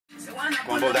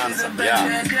Combo dancer,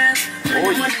 yeah.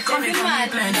 Oi.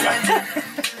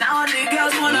 Now the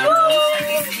girls wanna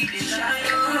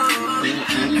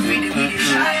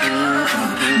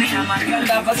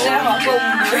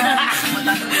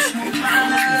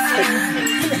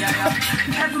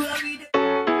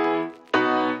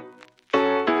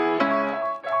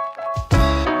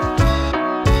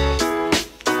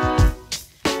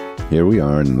Here we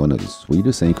are in one of the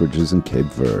sweetest anchorages in Cape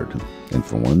Verde, and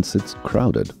for once it's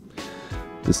crowded.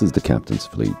 This is the captain's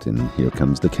fleet, and here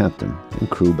comes the captain and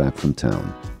crew back from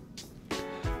town.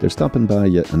 They're stopping by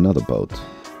yet another boat,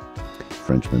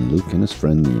 Frenchman Luke and his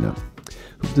friend Nina,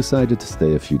 who've decided to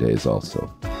stay a few days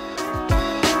also.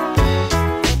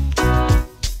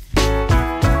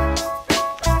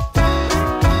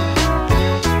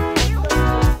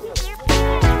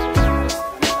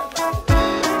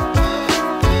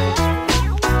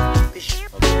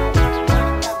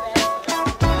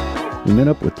 We met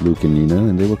up with Luke and Nina,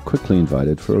 and they were quickly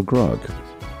invited for a grog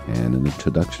and an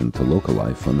introduction to local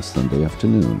life on a Sunday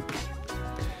afternoon.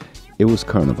 It was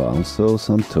Carnival, so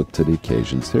some took to the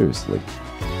occasion seriously.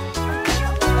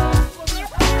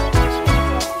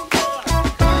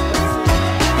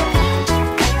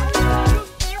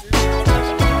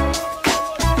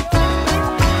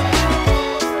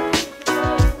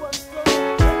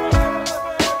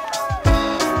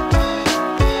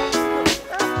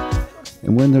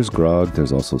 And when there's grog,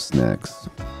 there's also snacks.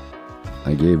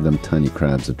 I gave them tiny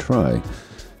crabs a try.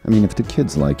 I mean, if the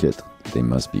kids like it, they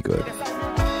must be good.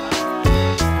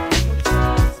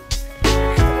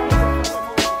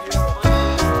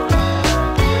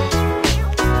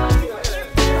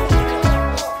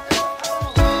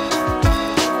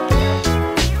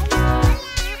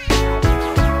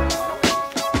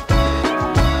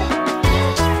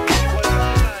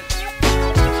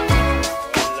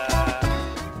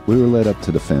 We were led up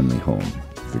to the family home.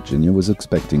 Virginia was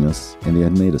expecting us, and they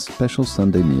had made a special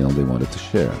Sunday meal they wanted to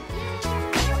share.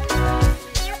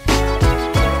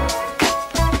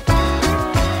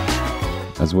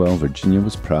 As well, Virginia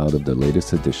was proud of the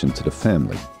latest addition to the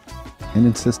family, and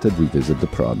insisted we visit the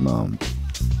proud mom.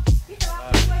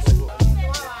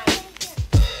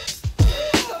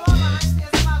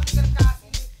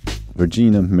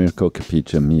 Virginia, Mirko,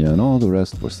 Capicia, Mia, and all the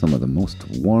rest were some of the most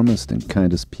warmest and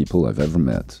kindest people I've ever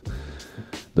met.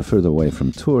 The further away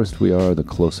from tourists we are, the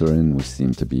closer in we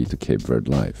seem to be to Cape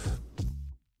Verde life.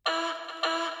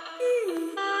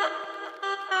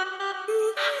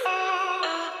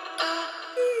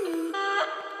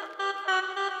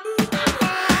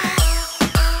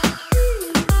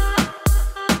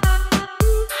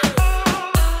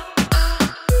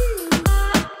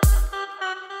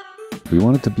 We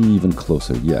wanted to be even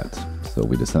closer yet, so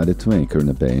we decided to anchor in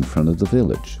a bay in front of the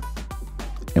village.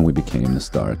 And we became the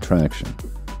star attraction.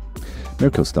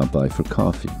 Mirko stopped by for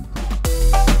coffee.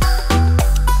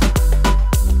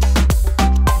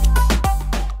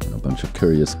 And a bunch of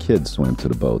curious kids swam to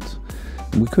the boat,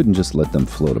 and we couldn't just let them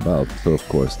float about, so of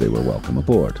course they were welcome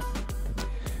aboard.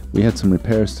 We had some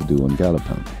repairs to do on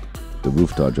Galopin. The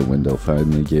roof dodger window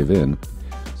finally gave in,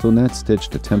 so Nat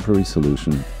stitched a temporary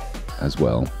solution. As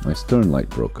well, my stern light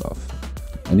broke off.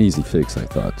 An easy fix, I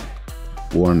thought.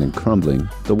 Worn and crumbling,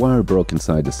 the wire broke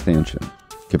inside the stanchion.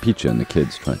 Capicia and the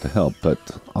kids tried to help, but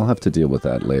I'll have to deal with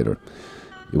that later.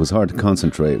 It was hard to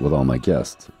concentrate with all my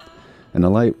guests, and a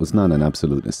light was not an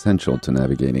absolute essential to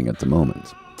navigating at the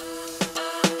moment.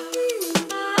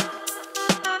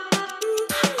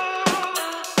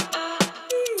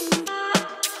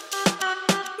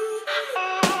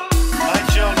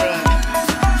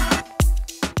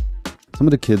 Some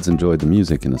of the kids enjoyed the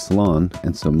music in the salon,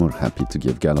 and some were happy to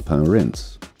give Galopin a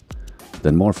rinse.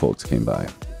 Then more folks came by.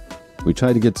 We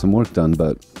tried to get some work done,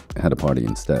 but had a party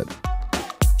instead.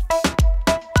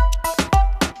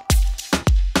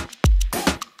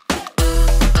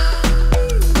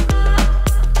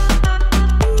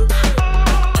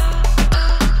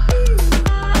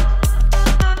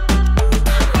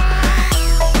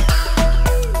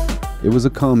 It was a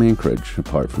calm anchorage,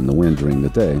 apart from the wind during the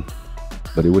day,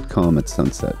 but it would calm at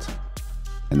sunset.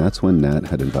 And that's when Nat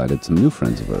had invited some new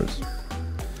friends of hers.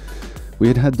 We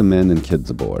had had the men and kids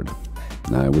aboard.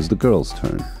 Now it was the girls'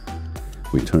 turn.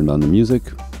 We turned on the music,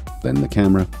 then the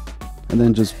camera, and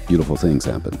then just beautiful things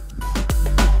happened.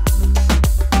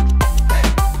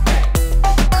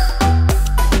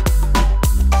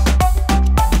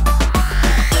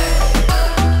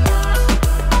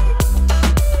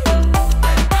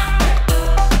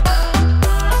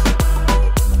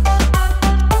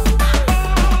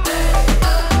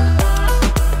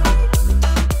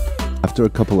 After a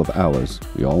couple of hours,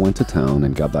 we all went to town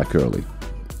and got back early.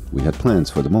 We had plans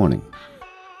for the morning.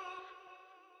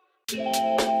 We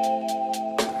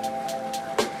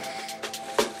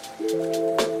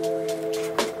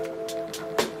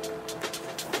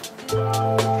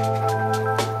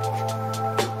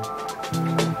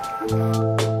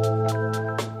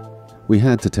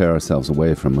had to tear ourselves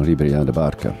away from Ribera de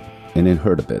Barca, and it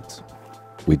hurt a bit.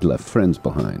 We'd left friends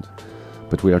behind,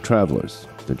 but we are travelers.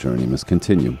 The journey must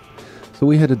continue. So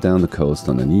we headed down the coast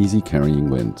on an easy carrying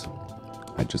wind.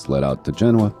 I just let out to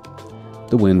Genoa.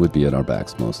 The wind would be at our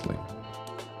backs mostly.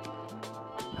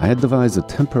 I had devised a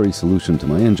temporary solution to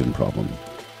my engine problem.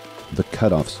 The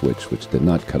cut-off switch, which did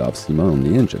not cut off Simone,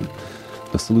 the engine.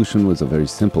 The solution was a very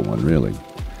simple one, really.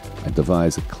 I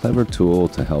devised a clever tool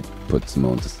to help put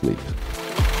Simone to sleep.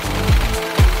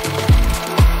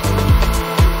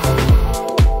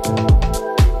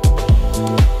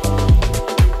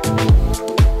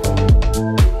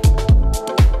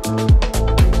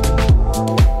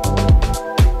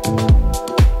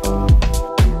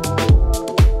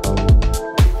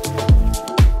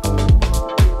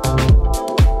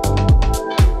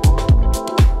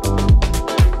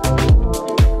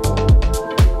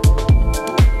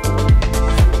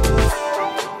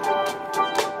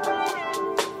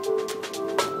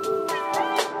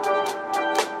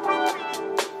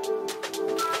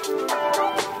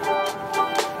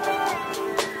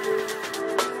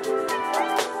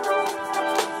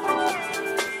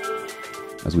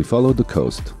 As we followed the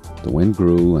coast, the wind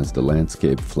grew as the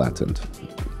landscape flattened.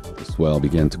 The swell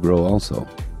began to grow also.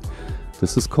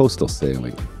 This is coastal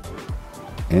sailing,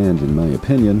 and in my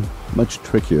opinion, much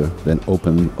trickier than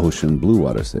open ocean blue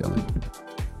water sailing.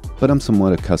 But I'm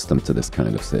somewhat accustomed to this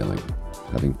kind of sailing.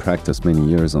 Having practiced many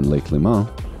years on Lake Léman,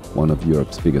 one of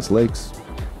Europe's biggest lakes,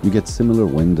 you get similar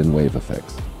wind and wave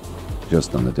effects,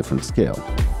 just on a different scale.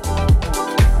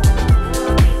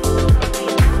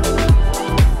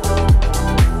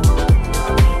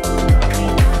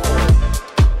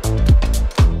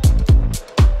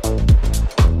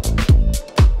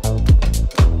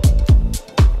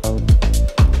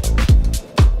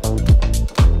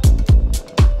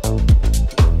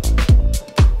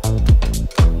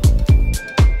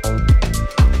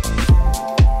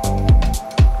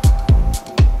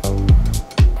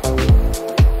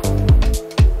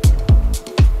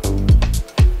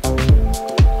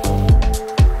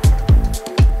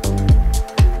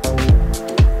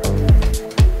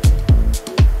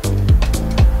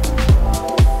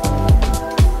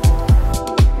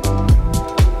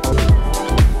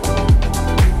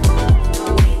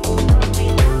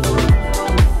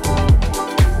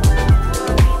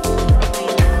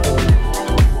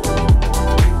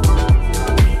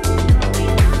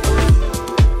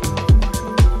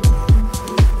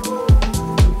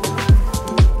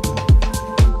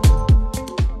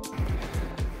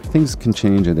 Things can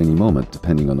change at any moment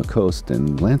depending on the coast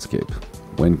and landscape.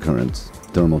 Wind currents,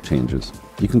 thermal changes.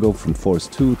 You can go from force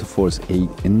 2 to force 8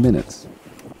 in minutes.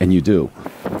 And you do.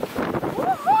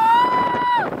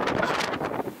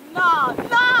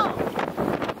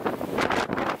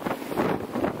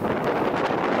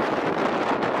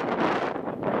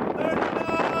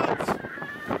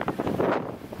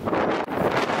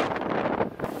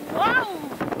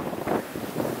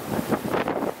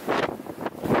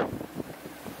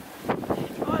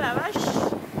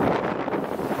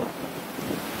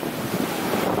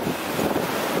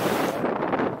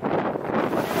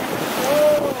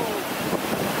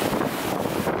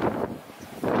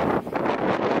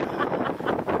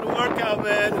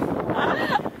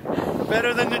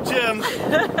 Better than the gym.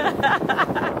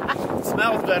 It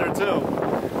smells better too.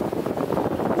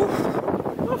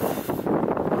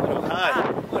 What a high.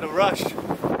 What a rush.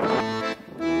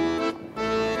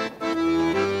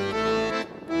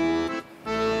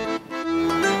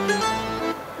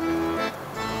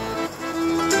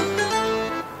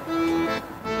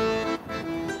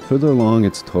 Further along,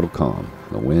 it's total calm.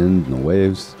 No wind, no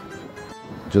waves.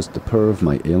 Just the purr of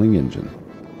my ailing engine.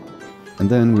 And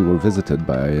then we were visited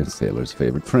by a sailor's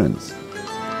favorite friends.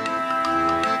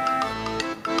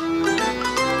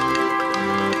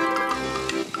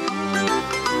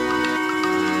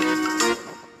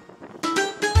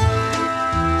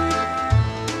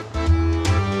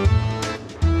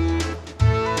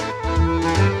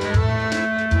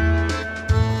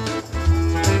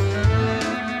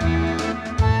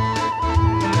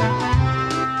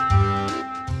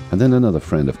 And then another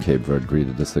friend of Cape Verde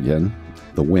greeted us again,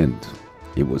 the wind.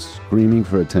 It was screaming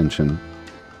for attention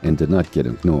and did not get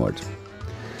ignored.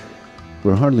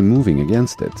 We're hardly moving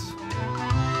against it.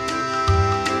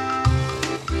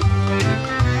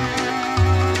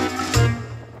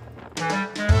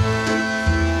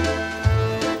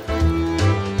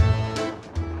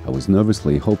 I was was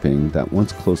nervously hoping that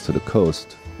once close to the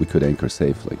coast, we could anchor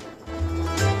safely.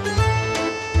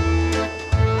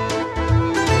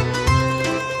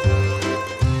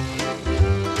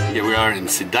 Here we are in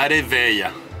Cidade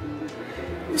Vella.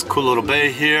 This cool little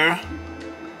bay here.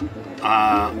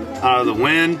 Out of the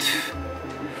wind.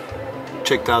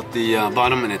 Checked out the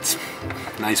bottom and it's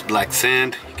nice black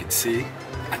sand, you can see.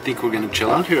 I think we're gonna chill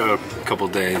out here a couple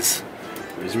days.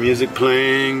 There's music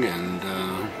playing and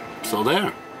so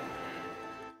there.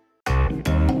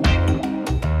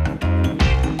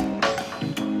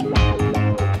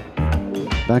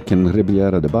 Back in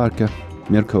Riviera de Barca,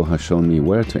 Mirko has shown me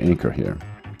where to anchor here.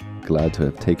 Glad to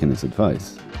have taken his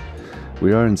advice.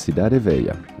 We are in Cidade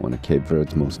Vella, one of Cape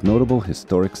Verde's most notable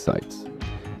historic sites.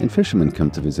 And fishermen come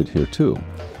to visit here too,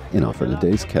 and offer the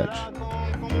day's catch.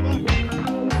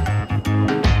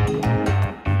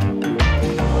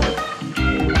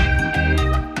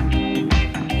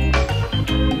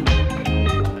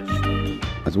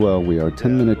 As well, we are a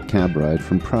 10-minute cab ride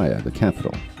from Praia, the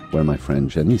capital, where my friend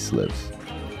Janice lives.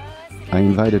 I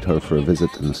invited her for a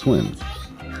visit and a swim.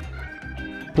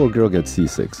 Poor girl gets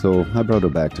seasick, so I brought her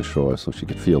back to shore so she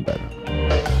could feel better.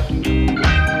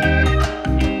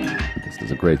 This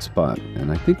is a great spot,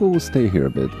 and I think we will stay here a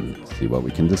bit and see what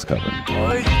we can discover.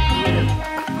 Wow!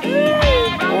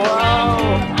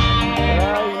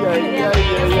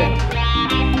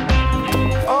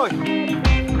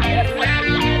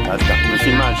 Basta, me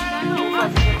filmas.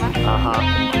 Ajá.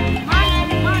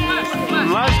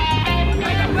 Más.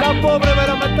 La pobre va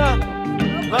a matar.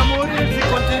 Va a morir si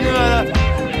continúa.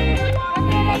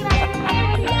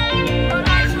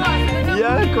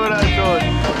 Ya, corazón.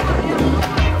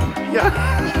 Ya.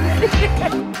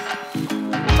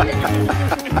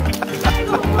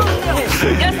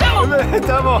 Ya estamos.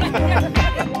 Estamos.